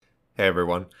Hey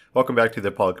everyone, welcome back to the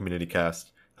Apollo Community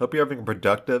Cast. Hope you're having a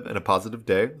productive and a positive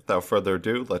day. Without further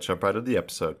ado, let's jump right into the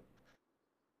episode.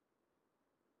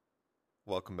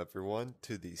 Welcome everyone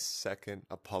to the second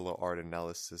Apollo art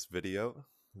analysis video.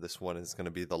 This one is going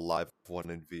to be the live one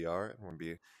in VR, and we're going to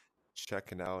be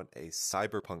checking out a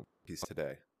cyberpunk piece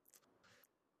today.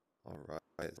 Alright,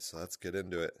 so let's get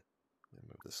into it. Let me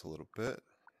move this a little bit,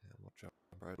 and we'll jump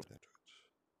right into it.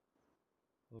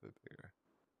 A little bit bigger.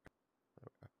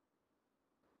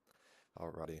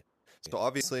 Alrighty. So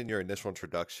obviously in your initial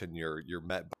introduction, you're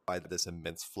met by this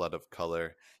immense flood of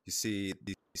color. You see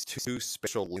these two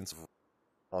spatial lines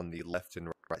on the left and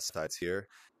right sides here.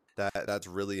 That's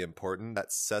really important.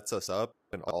 That sets us up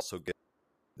and also get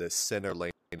the center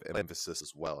lane emphasis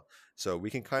as well. So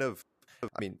we can kind of,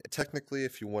 technically,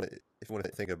 if you want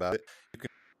to think about it, you can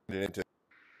put it into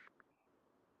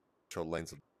spatial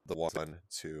lanes of the 1,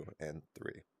 2, and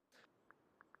 3.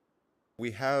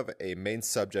 We have a main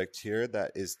subject here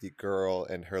that is the girl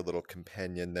and her little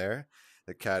companion there.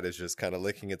 The cat is just kind of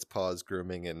licking its paws,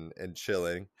 grooming and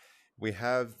chilling. We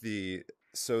have the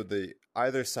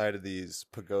either side of these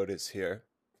pagodas here.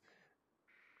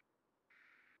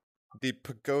 The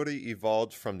pagoda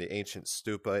evolved from the ancient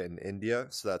stupa in India,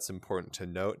 so that's important to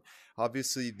note.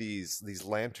 Obviously, these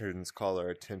lanterns call our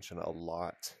attention a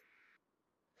lot.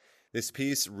 This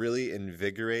piece really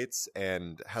invigorates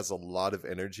and has a lot of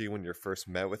energy when you're first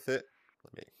met with it.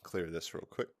 Let me clear this real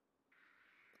quick.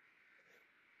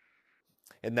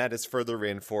 And that is further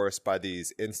reinforced by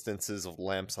these instances of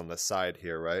lamps on the side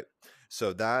here, right?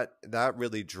 So that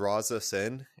really draws us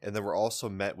in. And then we're also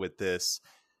met with this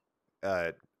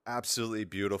absolutely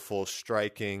beautiful,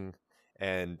 striking,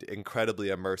 and incredibly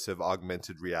immersive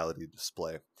augmented reality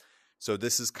display. So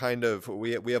this is kind of,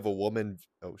 we have a woman,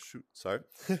 oh shoot, sorry.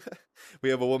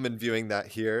 We have a woman viewing that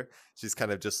here. She's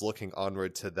kind of just looking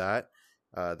onward to that.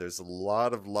 There's a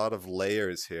lot of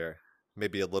layers here.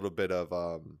 Maybe a little bit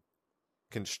of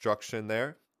construction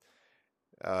there.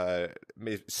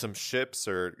 Maybe some ships,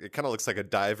 or it kind of looks like a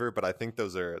diver, but I think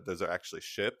those are actually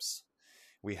ships.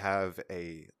 We have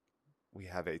a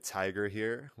tiger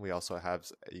here. We also have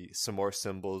some more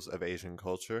symbols of Asian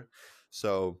culture.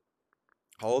 So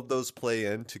all of those play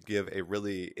in to give a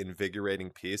really invigorating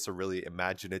piece, a really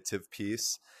imaginative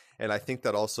piece. And I think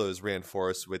that also is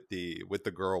reinforced with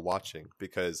the girl watching,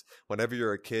 because whenever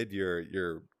you're a kid,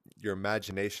 your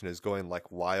imagination is going like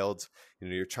wild. You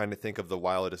know, you're trying to think of the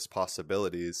wildest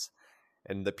possibilities.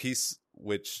 And the piece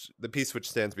which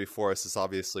stands before us is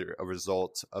obviously a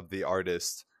result of the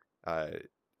artist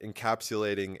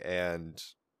encapsulating and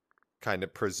kind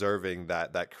of preserving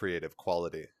that creative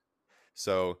quality.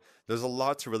 So there's a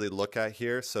lot to really look at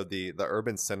here. So the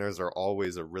urban centers are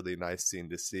always a really nice scene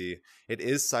to see. It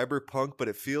is cyberpunk, but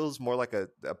it feels more like a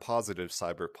positive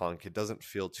cyberpunk. It doesn't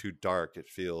feel too dark. It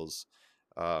feels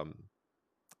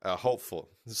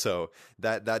hopeful. So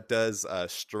that does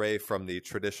stray from the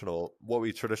traditional, what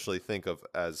we traditionally think of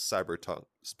as cyberpunk,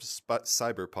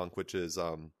 which is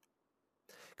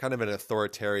kind of an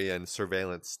authoritarian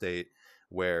surveillance state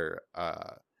where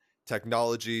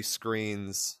technology,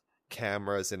 screens,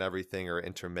 cameras, and everything are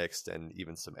intermixed, and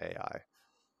even some AI.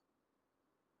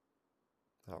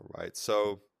 All right,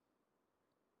 so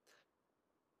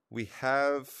we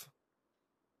have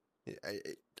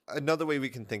another way we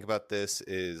can think about this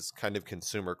is kind of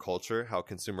consumer culture, how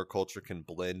consumer culture can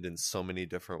blend in so many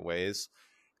different ways.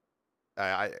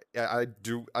 I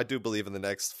do believe in the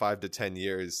next 5 to 10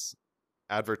 years,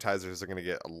 advertisers are going to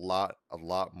get a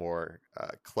lot more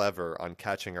clever on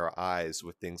catching our eyes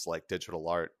with things like digital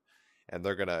art, and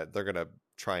they're gonna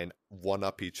try and one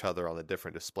up each other on the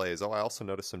different displays. Oh, I also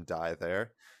noticed some dye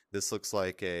there. This looks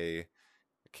like I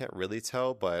can't really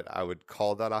tell, but I would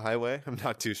call that a highway. I'm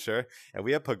not too sure. And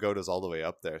we have pagodas all the way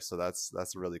up there, so that's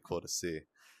really cool to see.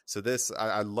 So this,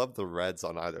 I love the reds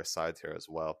on either side here as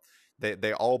well.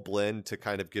 They all blend to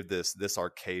kind of give this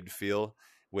arcade feel,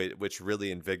 which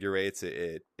really invigorates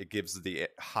it. It gives the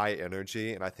high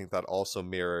energy, and I think that also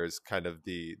mirrors kind of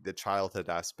the childhood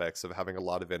aspects of having a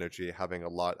lot of energy, having a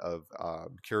lot of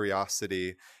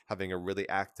curiosity, having a really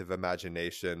active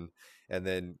imagination. And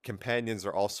then companions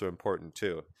are also important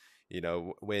too. You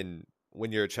know, when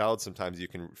you're a child, sometimes you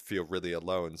can feel really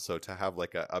alone. So to have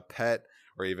like a pet,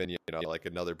 or even, you know, like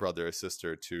another brother or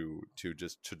sister to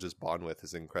just bond with,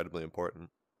 is incredibly important.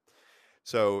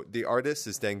 So the artist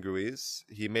is Danguiz.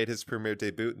 He made his premiere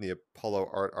debut in the Apollo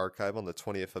Art Archive on the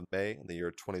 20th of May in the year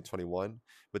 2021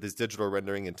 with his digital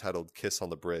rendering entitled Kiss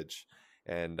on the Bridge.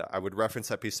 And I would reference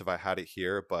that piece if I had it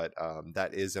here, but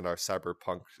that is in our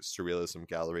Cyberpunk Surrealism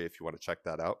gallery if you want to check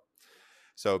that out.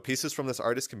 So pieces from this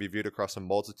artist can be viewed across a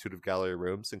multitude of gallery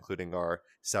rooms, including our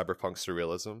cyberpunk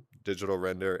surrealism, digital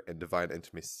render, and divine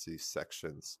intimacy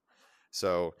sections.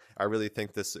 So I really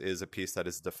think this is a piece that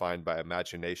is defined by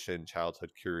imagination,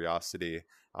 childhood curiosity,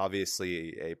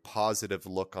 obviously a positive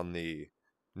look on the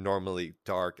normally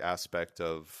dark aspect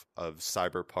of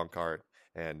cyberpunk art,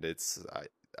 and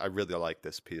I really like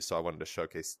this piece, so I wanted to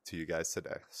showcase it to you guys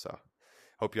today. So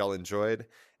hope y'all enjoyed,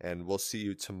 and we'll see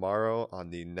you tomorrow on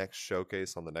the next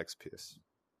showcase on the next piece.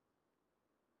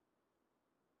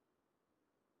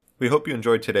 We hope you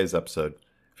enjoyed today's episode.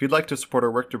 If you'd like to support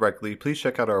our work directly, please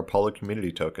check out our Apollo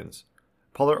community tokens.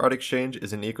 Apollo Art Exchange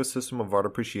is an ecosystem of art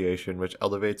appreciation which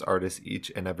elevates artists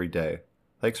each and every day.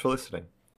 Thanks for listening.